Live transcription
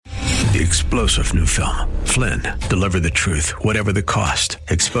The explosive new film, Flynn, deliver the truth, whatever the cost,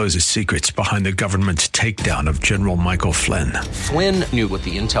 exposes secrets behind the government's takedown of General Michael Flynn. Flynn knew what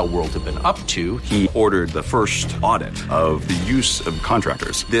the intel world had been up to. He ordered the first audit of the use of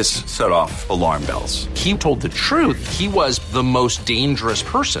contractors. This set off alarm bells. He told the truth. He was the most dangerous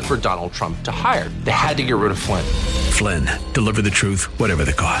person for Donald Trump to hire. They had to get rid of Flynn. Flynn, deliver the truth, whatever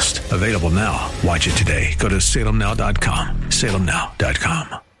the cost. Available now. Watch it today. Go to salemnow.com.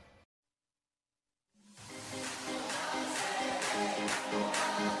 salemnow.com.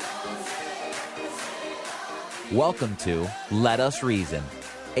 Welcome to Let Us Reason,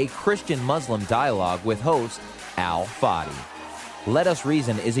 a Christian-Muslim dialogue with host Al Fadi. Let Us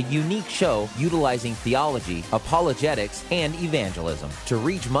Reason is a unique show utilizing theology, apologetics, and evangelism to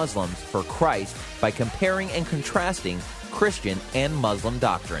reach Muslims for Christ by comparing and contrasting Christian and Muslim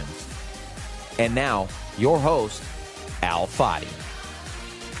doctrines. And now, your host, Al Fadi.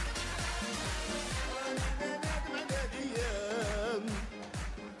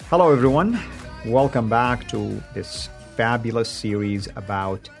 Hello, everyone. Welcome back to this fabulous series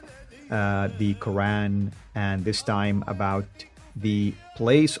about the Quran, and this time about the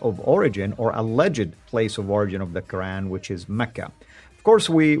place of origin or alleged place of origin of the Quran, which is Mecca. Of course,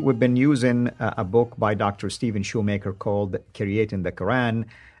 we've been using a book by Dr. Stephen Shoemaker called Creating the Quran,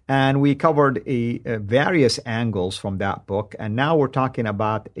 and we covered various angles from that book. And now we're talking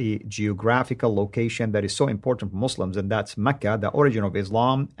about a geographical location that is so important for Muslims, and that's Mecca, the origin of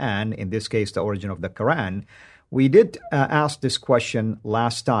Islam, and in this case, the origin of the Quran. We did ask this question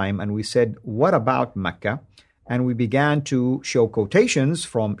last time, and we said, what about Mecca? And we began to show quotations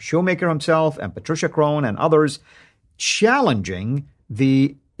from Shoemaker himself and Patricia Crone and others challenging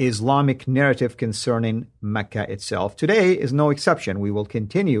the Islamic narrative concerning Mecca itself. Today is no exception. We will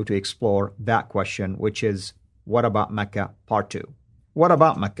continue to explore that question, which is, what about Mecca, part 2? What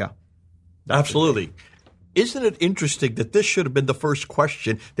about Mecca? Absolutely. Isn't it interesting that this should have been the first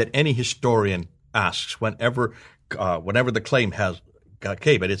question that any historian asks whenever the claim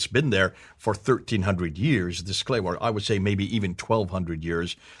came? But it's been there for 1,300 years, this claim, or I would say maybe even 1,200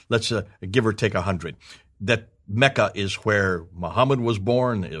 years. Let's give or take 100. That Mecca is where Muhammad was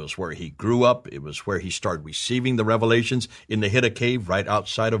born. It was where he grew up. It was where he started receiving the revelations in the Hira cave right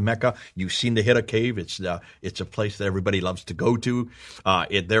outside of Mecca. You've seen the Hira cave. It's a place that everybody loves to go to.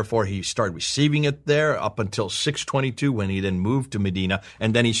 Therefore, he started receiving it there up until 622 when he then moved to Medina.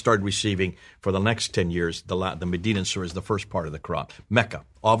 And then he started receiving for the next 10 years, the Medinan Surah is the first part of the Quran. Mecca.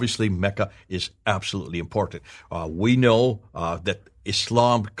 Obviously, Mecca is absolutely important. We know that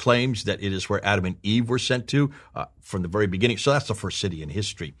Islam claims that it is where Adam and Eve were sent to from the very beginning. So that's the first city in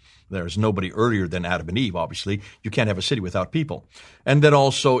history. There's nobody earlier than Adam and Eve, obviously. You can't have a city without people. And that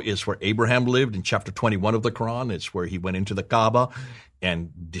also is where Abraham lived in chapter 21 of the Quran. It's where he went into the Kaaba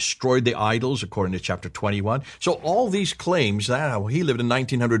and destroyed the idols, according to chapter 21. So all these claims, that he lived in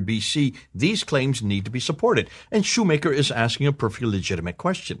 1900 BC, these claims need to be supported. And Shoemaker is asking a perfectly legitimate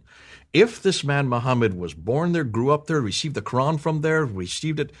question. If this man Muhammad was born there, grew up there, received the Quran from there,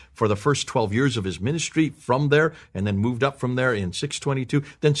 received it for the first 12 years of his ministry from there, and then moved up from there in 622,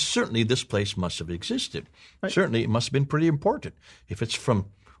 then certainly this place must have existed. Right. Certainly it must have been pretty important. If it's from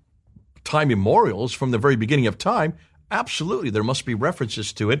time immemorials, from the very beginning of time, absolutely, there must be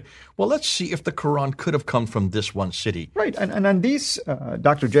references to it. Well, let's see if the Quran could have come from this one city. Right, and these,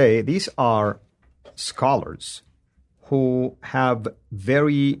 Dr. J, these are scholars who have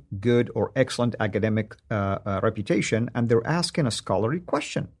very good or excellent academic reputation, and they're asking a scholarly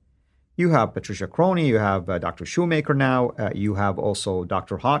question. You have Patricia Crone, you have Dr. Shoemaker now, you have also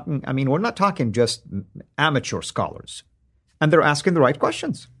Dr. Houghton. I mean, we're not talking just amateur scholars, and they're asking the right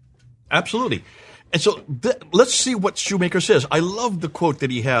questions. Absolutely. And so let's see what Shoemaker says. I love the quote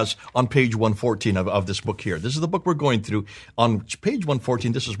that he has on page 114 of this book here. This is the book we're going through. On page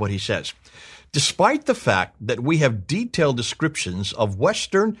 114, this is what he says. Despite the fact that we have detailed descriptions of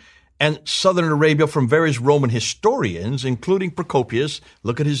Western and Southern Arabia from various Roman historians, including Procopius,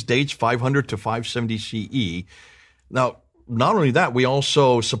 look at his dates, 500 to 570 CE. Now, not only that, we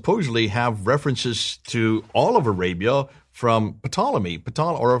also supposedly have references to all of Arabia from Ptolemy,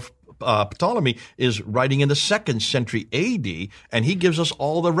 Ptolemy is writing in the 2nd century AD, and he gives us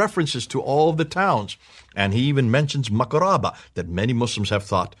all the references to all of the towns. And he even mentions Makaraba, that many Muslims have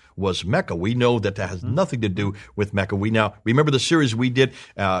thought was Mecca. We know that has nothing to do with Mecca. We now remember the series we did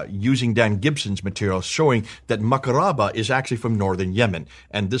using Dan Gibson's material showing that Makaraba is actually from northern Yemen.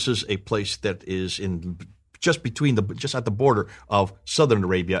 And this is a place that is in just at the border of southern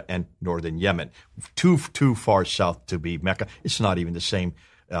Arabia and northern Yemen. Too far south to be Mecca. It's not even the same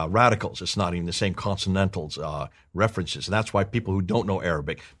radicals. It's not even the same consonantals references. And that's why people who don't know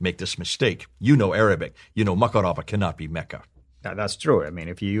Arabic make this mistake. You know Arabic. You know Makaraba cannot be Mecca. That's true. I mean,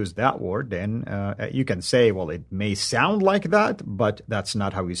 if you use that word, then you can say, well, it may sound like that, but that's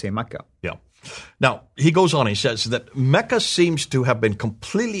not how you say Mecca. Yeah. Now, he goes on, he says that Mecca seems to have been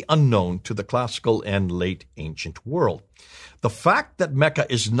completely unknown to the classical and late ancient world. The fact that Mecca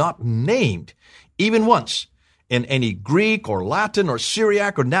is not named even once in any Greek or Latin or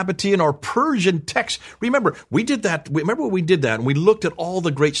Syriac or Nabatean or Persian text. Remember, we did that. Remember when we did that and we looked at all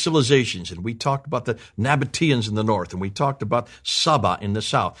the great civilizations and we talked about the Nabateans in the north and we talked about Saba in the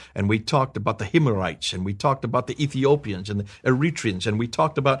south and we talked about the Himyarites and we talked about the Ethiopians and the Eritreans and we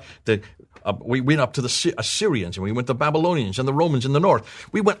talked about we went up to the Assyrians and we went to the Babylonians and the Romans in the north.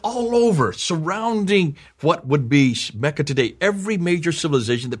 We went all over surrounding what would be Mecca today, every major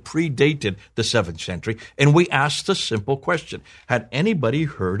civilization that predated the 7th century. And we asked a simple question. Had anybody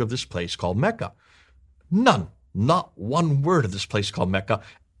heard of this place called Mecca? None. Not one word of this place called Mecca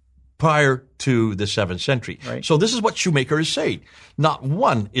prior to the 7th century. Right. So this is what Shoemaker is saying. Not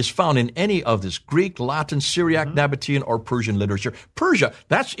one is found in any of this Greek, Latin, Syriac, Nabatean, or Persian literature. Persia,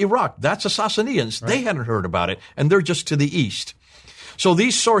 that's Iraq, that's the Sassanians. Right. They hadn't heard about it, and they're just to the east. So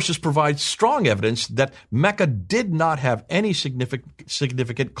these sources provide strong evidence that Mecca did not have any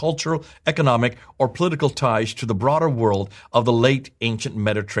significant cultural, economic, or political ties to the broader world of the late ancient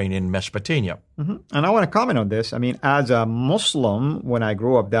Mediterranean Mesopotamia. Mm-hmm. And I want to comment on this. I mean, as a Muslim, when I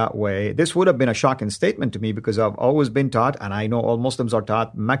grew up that way, this would have been a shocking statement to me because I've always been taught, and I know all Muslims are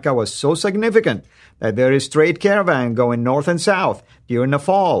taught, Mecca was so significant that there is trade caravan going north and south during the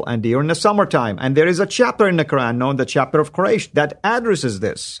fall and during the summertime. And there is a chapter in the Quran known the chapter of Quraysh that addresses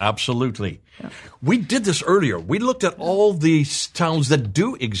this. Absolutely. Yeah. We did this earlier. We looked at all these towns that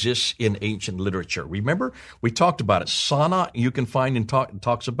do exist in ancient literature. Remember? We talked about it. Sana'a, you can find in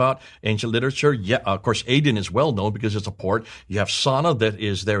talks about ancient literature. Yeah, of course, Aden is well known because it's a port. You have Sana'a that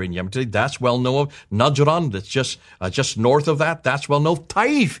is there in Yemen today. That's well known. Najran, that's just north of that. That's well known.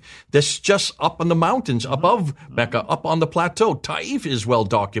 Taif, that's just up in the mountains above Mecca, up on the plateau. Taif is well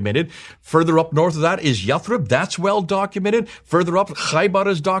documented. Further up north of that is Yathrib. That's well documented. Further up, Khaybar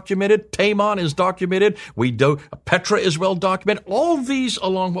is documented. Taman is documented. Petra is well documented. All these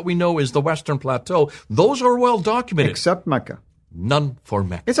along what we know is the Western Plateau. Those are well documented. Except Mecca. None for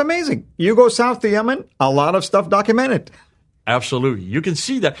Mecca. It's amazing. You go south to Yemen, a lot of stuff documented. Absolutely. You can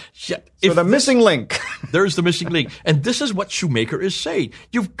see that. So the missing link. There's the missing link. And this is what Shoemaker is saying.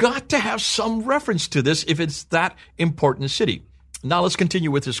 You've got to have some reference to this if it's that important a city. Now let's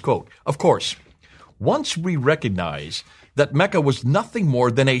continue with this quote. Of course, once we recognize that Mecca was nothing more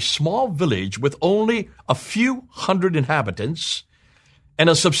than a small village with only a few hundred inhabitants and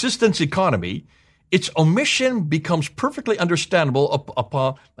a subsistence economy, its omission becomes perfectly understandable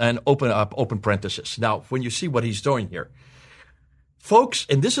upon an open parenthesis. Now, when you see what he's doing here, folks,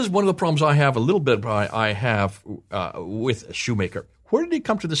 and this is one of the problems I have with Shoemaker. Where did he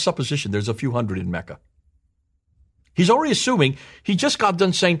come to the supposition there's a few hundred in Mecca? He's already assuming, he just got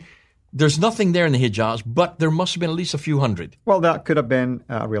done saying, there's nothing there in the Hijaz, but there must have been at least a few hundred. Well, that could have been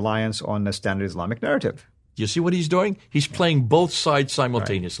reliance on the standard Islamic narrative. You see what he's doing? He's playing both sides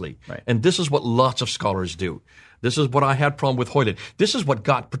simultaneously. Right. And this is what lots of scholars do. This is what I had problem with Hoyland. This is what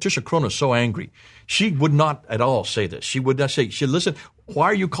got Patricia Kronos so angry. She would not at all say this. She would not say, listen, why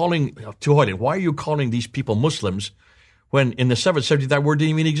are you calling, to Hoyland, why are you calling these people Muslims when in the 7th century that word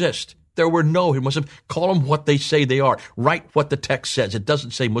didn't even exist? There were no Muslims. Call them what they say they are. Write what the text says. It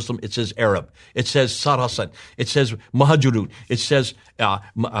doesn't say Muslim. It says Arab. It says Saracen. It says Muhajirun. It says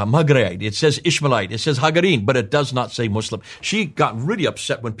Maghrite. It says Ishmaelite. It says Hagarin. But it does not say Muslim. She got really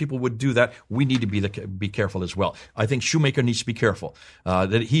upset when people would do that. We need to be careful as well. I think Shoemaker needs to be careful.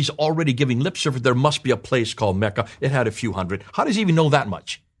 That he's already giving lip service. There must be a place called Mecca. It had a few hundred. How does he even know that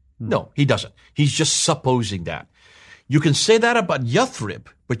much? No, he doesn't. He's just supposing that. You can say that about Yathrib,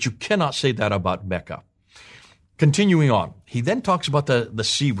 but you cannot say that about Mecca. Continuing on, he then talks about the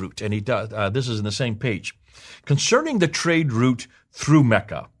sea route, and he does. This is in the same page. Concerning the trade route through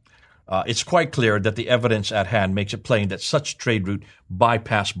Mecca, it's quite clear that the evidence at hand makes it plain that such trade route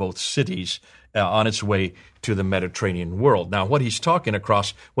bypassed both cities on its way to the Mediterranean world. Now, what he's talking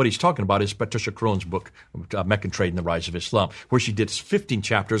about is Patricia Krone's book, Meccan Trade and the Rise of Islam, where she did 15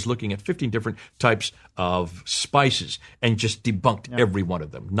 chapters looking at 15 different types of spices and just debunked every one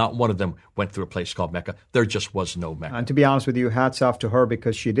of them. Not one of them went through a place called Mecca. There just was no Mecca. And to be honest with you, hats off to her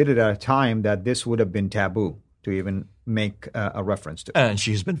because she did it at a time that this would have been taboo. to even make a reference to. And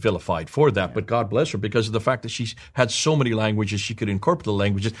she's been vilified for that, but God bless her because of the fact that she's had so many languages, she could incorporate the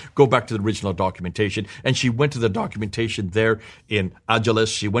languages, go back to the original documentation. And she went to the documentation there in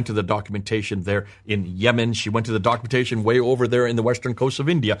Ajalus. She went to the documentation there in Yemen. She went to the documentation way over there in the western coast of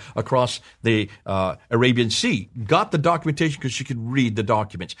India, across the Arabian Sea. Got the documentation because she could read the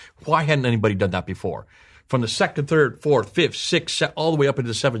documents. Why hadn't anybody done that before? From the 2nd, 3rd, 4th, 5th, 6th, all the way up into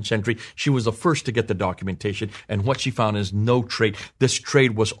the 7th century, she was the first to get the documentation. And what she found is no trade. This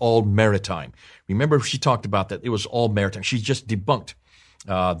trade was all maritime. Remember, she talked about that. It was all maritime. She just debunked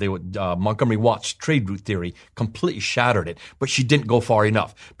Montgomery Watt's trade route theory, completely shattered it. But she didn't go far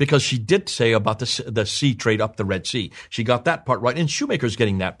enough because she did say about the sea trade up the Red Sea. She got that part right, and Shoemaker's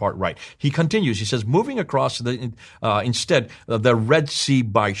getting that part right. He continues. He says, moving across instead the Red Sea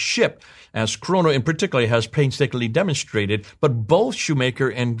by ship, as Corona in particular has painstakingly demonstrated, but both Shoemaker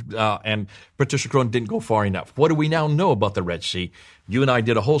and Patricia Corona didn't go far enough. What do we now know about the Red Sea? You and I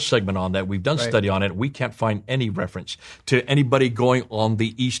did a whole segment on that. We've done study on it. We can't find any reference to anybody going on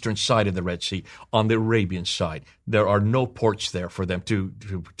the eastern side of the Red Sea, on the Arabian side. There are no ports there for them to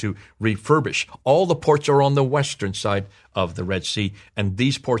refurbish. All the ports are on the western side of the Red Sea, and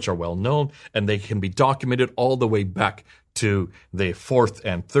these ports are well known, and they can be documented all the way back to the 4th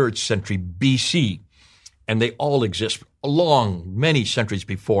and 3rd century BC. And they all exist long, many centuries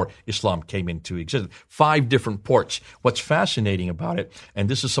before Islam came into existence. 5 different ports. What's fascinating about it, and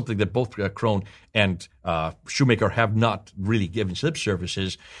this is something that both Crone and Shoemaker have not really given lip service,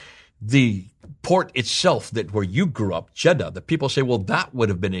 is the port itself, that where you grew up, Jeddah, the people say, well, that would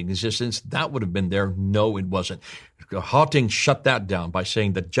have been in existence. That would have been there. No, it wasn't. Hawting shut that down by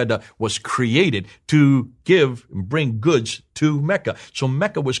saying that Jeddah was created to bring goods to Mecca. So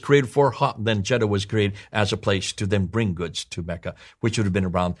Mecca was created for Hawt, then Jeddah was created as a place to then bring goods to Mecca, which would have been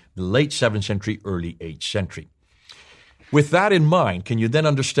around the late 7th century, early 8th century. With that in mind, can you then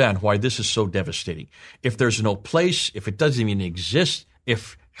understand why this is so devastating? If there's no place, if it doesn't even exist,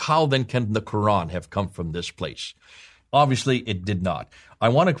 how then can the Quran have come from this place? Obviously, it did not. I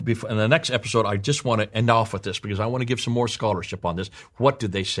want to, in the next episode, I just want to end off with this because I want to give some more scholarship on this. What do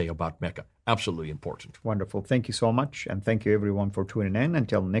they say about Mecca? Absolutely important. Wonderful. Thank you so much. And thank you, everyone, for tuning in.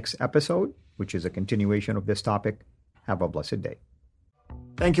 Until next episode, which is a continuation of this topic, have a blessed day.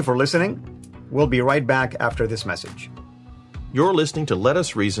 Thank you for listening. We'll be right back after this message. You're listening to Let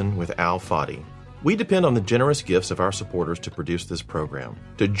Us Reason with Al Fadi. We depend on the generous gifts of our supporters to produce this program.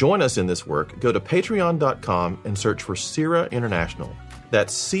 To join us in this work, go to patreon.com and search for CIRA International.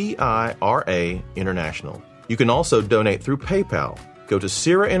 That's CIRA International. You can also donate through PayPal. Go to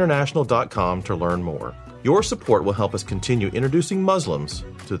CIRAInternational.com to learn more. Your support will help us continue introducing Muslims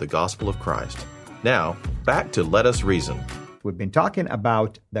to the gospel of Christ. Now, back to Let Us Reason. We've been talking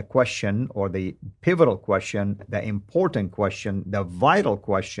about the question, or the pivotal question, the important question, the vital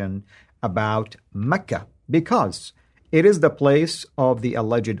question about Mecca, because it is the place of the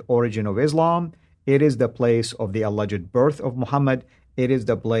alleged origin of Islam. It is the place of the alleged birth of Muhammad. It is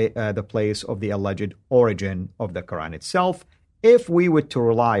the place of the alleged origin of the Quran itself, if we were to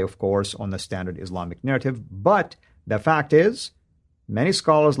rely, of course, on the standard Islamic narrative. But the fact is, many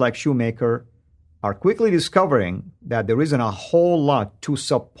scholars like Shoemaker are quickly discovering that there isn't a whole lot to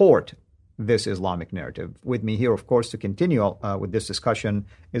support this Islamic narrative. With me here, of course, to continue with this discussion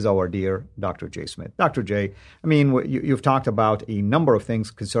is our dear Dr. Jay Smith. Dr. Jay, I mean, you've talked about a number of things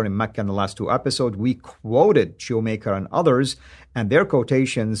concerning Mecca in the last 2 episodes. We quoted Shoemaker and others, and their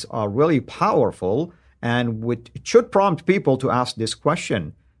quotations are really powerful, and it should prompt people to ask this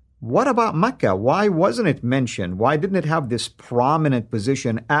question. What about Mecca? Why wasn't it mentioned? Why didn't it have this prominent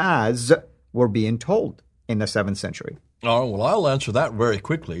position as we're being told in the 7th century? Oh, well, I'll answer that very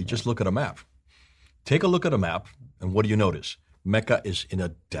quickly. Just look at a map. Take a look at a map, and what do you notice? Mecca is in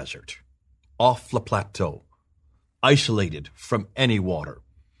a desert, off the plateau, isolated from any water.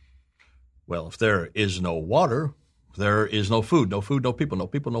 Well, if there is no water, there is no food. No food, no people, no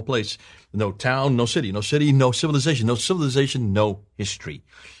people, no place. No town, no city, no civilization. No civilization, no history.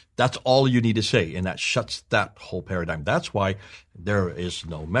 That's all you need to say, and that shuts that whole paradigm. That's why there is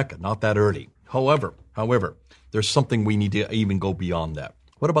no Mecca, not that early. However, there's something we need to even go beyond that.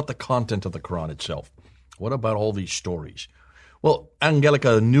 What about the content of the Quran itself? What about all these stories? Well,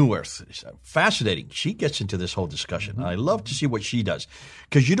 Angelica Neuwirth, fascinating. She gets into this whole discussion, and I love to see what she does,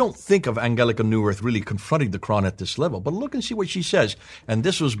 because you don't think of Angelica Neuwirth really confronting the Quran at this level, but look and see what she says. And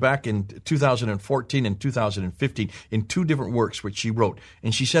this was back in 2014 and 2015 in 2 different works which she wrote.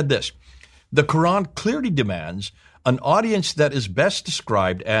 And she said this: the Quran clearly demands an audience that is best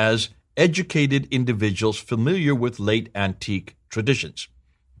described as educated individuals familiar with late antique traditions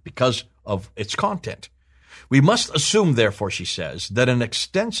because of its content. We must assume, therefore, she says, that an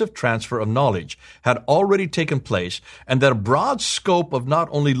extensive transfer of knowledge had already taken place and that a broad scope of not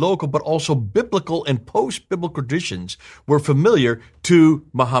only local but also biblical and post-biblical traditions were familiar to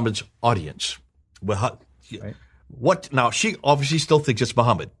Muhammad's audience. Well, what now? She obviously still thinks it's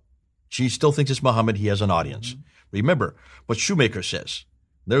Muhammad. She still thinks it's Muhammad. He has an audience. Remember what Shoemaker says.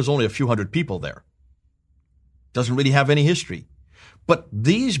 There's only a few hundred people there. Doesn't really have any history. But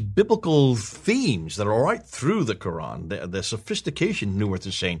these biblical themes that are right through the Quran, the sophistication, Neuwirth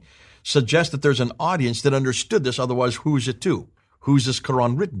is saying, suggest that there's an audience that understood this. Otherwise, who is it to? Who's this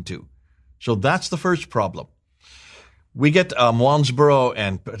Quran written to? So that's the first problem. We get Wansboro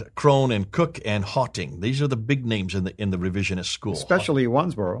and Crone and Cook and Hawting. These are the big names in the revisionist school. Especially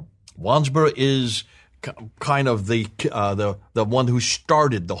Wansboro. Wansboro is kind of the one who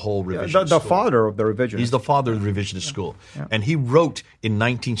started the whole revisionist school. The father of the revisionist. He's the father of the revisionist school. Yeah. And he wrote in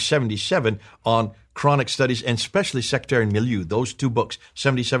 1977 on Quranic studies and especially sectarian milieu, those two books,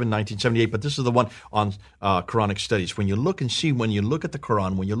 77, 1978. But this is the one on Quranic studies. When you look at the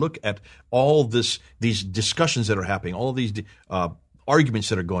Quran, when you look at all these discussions that are happening, all these arguments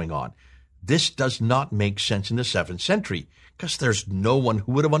that are going on, this does not make sense in the 7th century. Because there's no one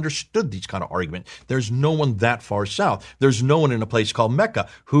who would have understood these kind of arguments. There's no one that far south. There's no one in a place called Mecca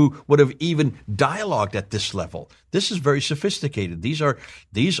who would have even dialogued at this level. This is very sophisticated.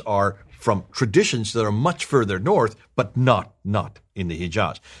 These are from traditions that are much further north, but not in the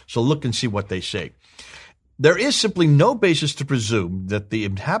Hijaz. So look and see what they say. There is simply no basis to presume that the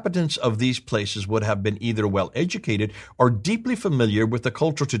inhabitants of these places would have been either well educated or deeply familiar with the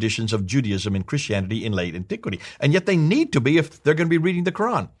cultural traditions of Judaism and Christianity in late antiquity. And yet they need to be if they're going to be reading the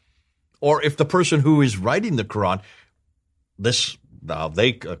Quran. Or if the person who is writing the Quran,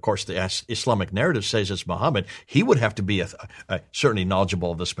 of course, the Islamic narrative says it's Muhammad, he would have to be certainly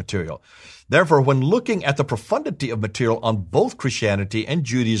knowledgeable of this material. Therefore, when looking at the profundity of material on both Christianity and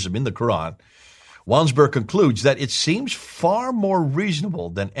Judaism in the Quran, Wansboro concludes that it seems far more reasonable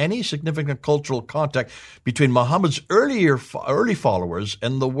than any significant cultural contact between Muhammad's early followers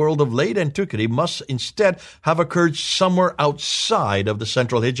and the world of late antiquity must instead have occurred somewhere outside of the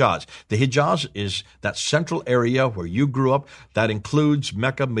central Hijaz. The Hijaz is that central area where you grew up. That includes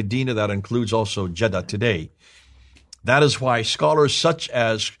Mecca, Medina. That includes also Jeddah today. That is why scholars such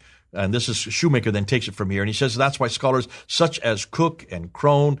as, and this is Shoemaker then takes it from here, and he says that's why scholars such as Cook and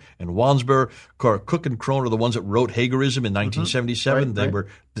Crone and Wansboro, Cook and Crone are the ones that wrote Hagerism in 1977. They were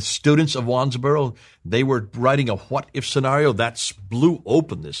the students of Wansboro. They were writing a what-if scenario that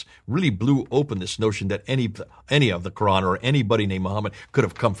really blew open this notion that any of the Quran or anybody named Muhammad could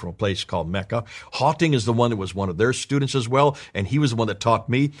have come from a place called Mecca. Hawting is the one that was one of their students as well, and he was the one that taught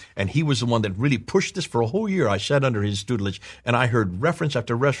me, and he was the one that really pushed this for a whole year. I sat under his tutelage, and I heard reference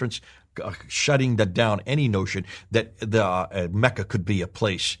after reference shutting that down any notion that the Mecca could be a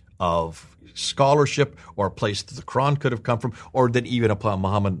place of scholarship or a place that the Quran could have come from, or that even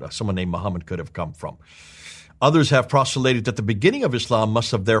someone named Muhammad could have come from. Others have postulated that the beginning of Islam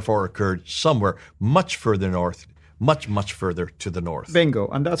must have therefore occurred somewhere much further north, much further to the north. Bingo.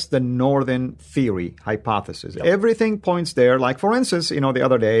 And that's the northern theory hypothesis. Yep. Everything points there. Like, for instance, the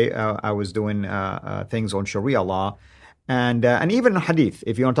other day I was doing things on Sharia law and even hadith,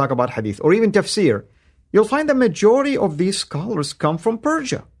 if you want to talk about hadith, or even tafsir, you'll find the majority of these scholars come from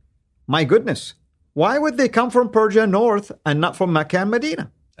Persia. My goodness. Why would they come from Persia north and not from Mecca and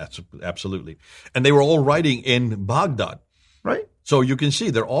Medina? Absolutely. And they were all writing in Baghdad. Right. So you can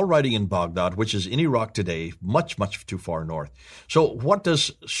see they're all writing in Baghdad, which is in Iraq today, much too far north. So what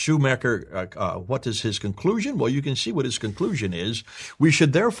does Shoemaker, what is his conclusion? Well, you can see what his conclusion is. We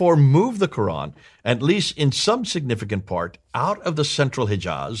should therefore move the Quran, at least in some significant part, out of the central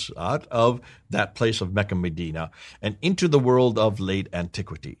Hijaz, out of that place of Mecca, Medina, and into the world of late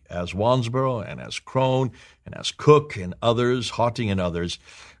antiquity, as Wansboro and as Crone and as Cook and others, Hawting and others.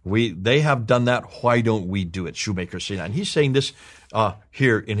 They have done that. Why don't we do it? Shoemaker saying that. And he's saying this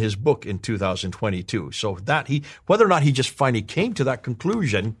here in his book in 2022. So that whether or not he just finally came to that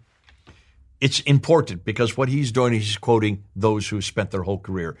conclusion, it's important because what he's doing is he's quoting those who spent their whole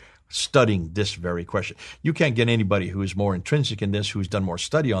career studying this very question. You can't get anybody who is more intrinsic in this, who's done more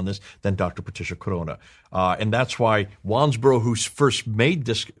study on this than Dr. Patricia Corona. And that's why Wansboro, who first made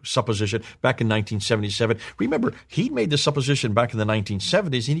this supposition back in 1977, remember, he made this supposition back in the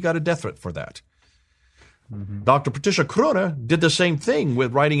 1970s and he got a death threat for that. Mm-hmm. Dr. Patricia Corona did the same thing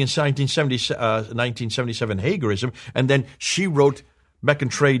with writing in 1977 Hagerism, and then she wrote Meccan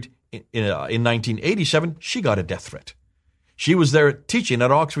Trade in 1987. She got a death threat. She was there teaching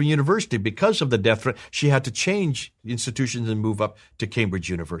at Oxford University. Because of the death threat, she had to change institutions and move up to Cambridge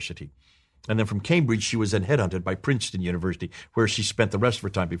University. And then from Cambridge, she was then headhunted by Princeton University, where she spent the rest of her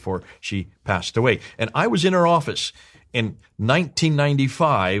time before she passed away. And I was in her office in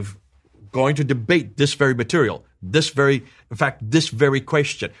 1995 going to debate this very material, this very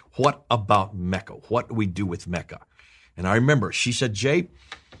question. What about Mecca? What do we do with Mecca? And I remember she said, Jay,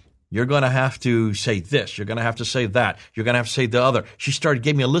 you're going to have to say this. You're going to have to say that. You're going to have to say the other. She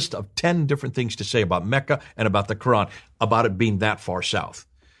gave me a list of 10 different things to say about Mecca and about the Quran, about it being that far south.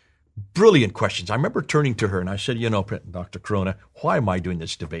 Brilliant questions. I remember turning to her and I said, Dr. Corona, why am I doing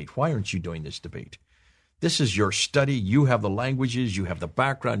this debate? Why aren't you doing this debate? This is your study. You have the languages. You have the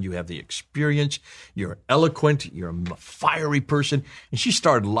background. You have the experience. You're eloquent. You're a fiery person. And she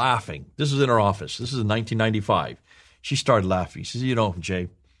started laughing. This is in her office. This is in 1995. She started laughing. She said, Jay,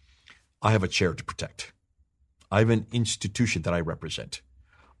 I have a chair to protect. I have an institution that I represent.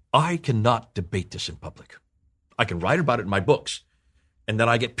 I cannot debate this in public. I can write about it in my books, and then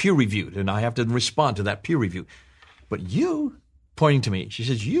I get peer reviewed, and I have to respond to that peer review. But you, pointing to me, she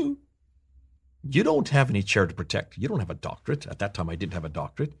says, you don't have any chair to protect. You don't have a doctorate. At that time, I didn't have a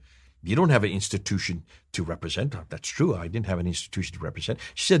doctorate. You don't have an institution to represent. That's true. I didn't have an institution to represent.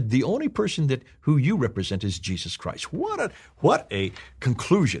 She said, the only person who you represent is Jesus Christ. What a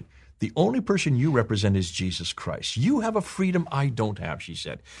conclusion. The only person you represent is Jesus Christ. You have a freedom I don't have, she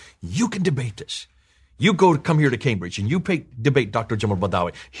said. You can debate this. You come here to Cambridge and you debate Dr. Jamal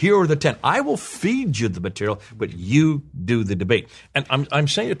Badawi. Here are the 10. I will feed you the material, but you do the debate. And I'm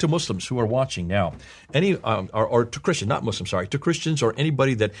saying it to Muslims who are watching now, or to Christians, not Muslims, sorry, to Christians or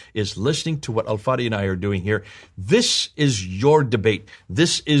anybody that is listening to what Al-Fadi and I are doing here. This is your debate.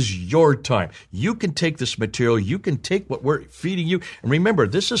 This is your time. You can take this material. You can take what we're feeding you. And remember,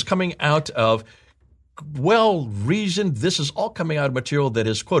 this is coming out of well-reasoned. This is all coming out of material that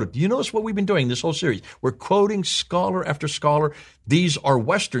is quoted. Do you notice what we've been doing this whole series? We're quoting scholar after scholar. These are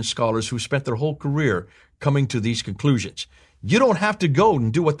Western scholars who spent their whole career coming to these conclusions. You don't have to go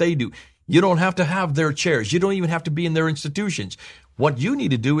and do what they do. You don't have to have their chairs. You don't even have to be in their institutions. What you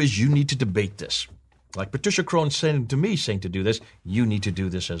need to do is you need to debate this. Like Patricia Crone saying to me, saying to do this, you need to do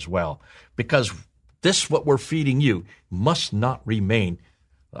this as well. Because this, what we're feeding you, must not remain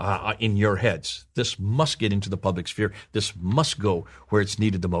in your heads. This must get into the public sphere. This must go where it's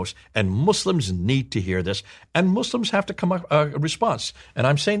needed the most. And Muslims need to hear this. And Muslims have to come up a response. And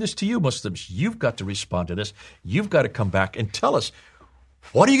I'm saying this to you, Muslims. You've got to respond to this. You've got to come back and tell us,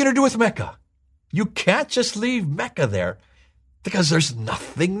 what are you going to do with Mecca? You can't just leave Mecca there because there's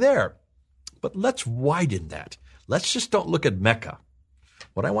nothing there. But let's widen that. Let's just don't look at Mecca.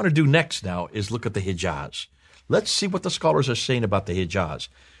 What I want to do next now is look at the Hijaz. Let's see what the scholars are saying about the Hijaz,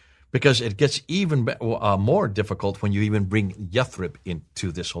 because it gets even more difficult when you even bring Yathrib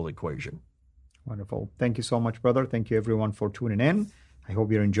into this whole equation. Wonderful. Thank you so much, brother. Thank you, everyone, for tuning in. I hope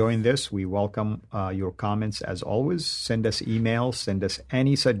you're enjoying this. We welcome your comments as always. Send us emails. Send us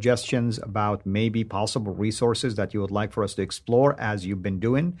any suggestions about maybe possible resources that you would like for us to explore as you've been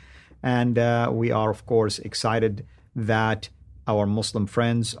doing. And we are, of course, excited that our Muslim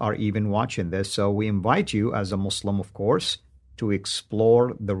friends are even watching this. So we invite you as a Muslim, of course, to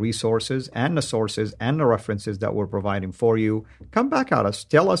explore the resources and the sources and the references that we're providing for you. Come back at us.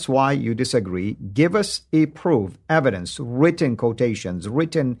 Tell us why you disagree. Give us a proof, evidence, written quotations,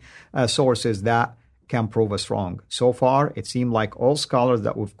 written sources that can prove us wrong. So far, it seemed like all scholars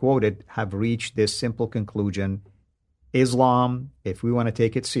that we've quoted have reached this simple conclusion. Islam, if we want to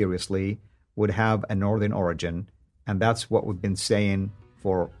take it seriously, would have a northern origin. And that's what we've been saying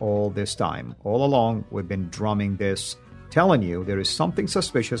for all this time. All along, we've been drumming this, telling you there is something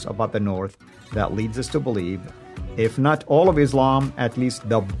suspicious about the North that leads us to believe, if not all of Islam, at least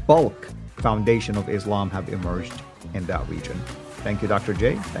the bulk foundation of Islam have emerged in that region. Thank you, Dr.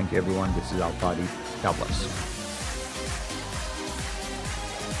 J. Thank you, everyone. This is Al-Fadi. God bless.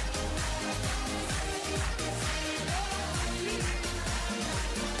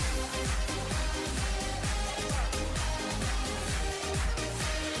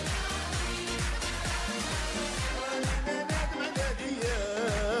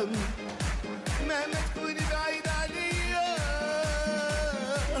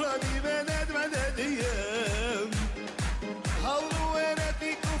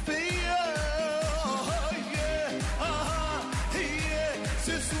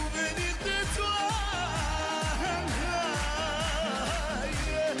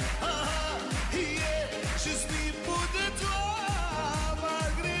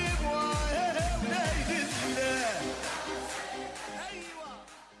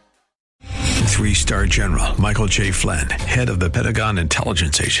 3-star general Michael J. Flynn, head of the Pentagon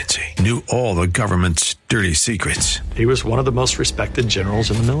Intelligence Agency, knew all the government's dirty secrets. He was one of the most respected generals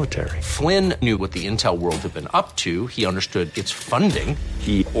in the military. Flynn knew what the intel world had been up to. He understood its funding.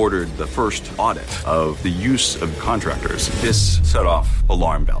 He ordered the first audit of the use of contractors. This set off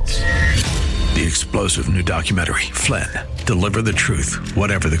alarm bells. The explosive new documentary, Flynn, Deliver the Truth,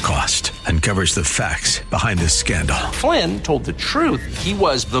 Whatever the Cost, uncovers the facts behind this scandal. Flynn told the truth. He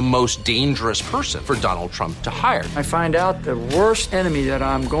was the most dangerous person for Donald Trump to hire. I find out the worst enemy that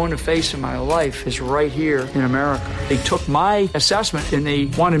I'm going to face in my life is right here in America. They took my assessment and they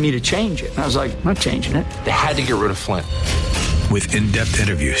wanted me to change it. And I was like, I'm not changing it. They had to get rid of Flynn. With in-depth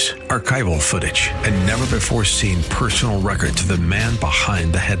interviews, archival footage, and never-before-seen personal records of the man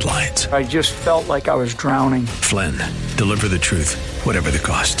behind the headlines. I just felt like I was drowning. Flynn, Deliver the Truth, Whatever the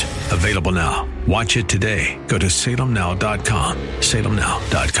Cost. Available now. Watch it today. Go to salemnow.com.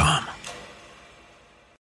 salemnow.com.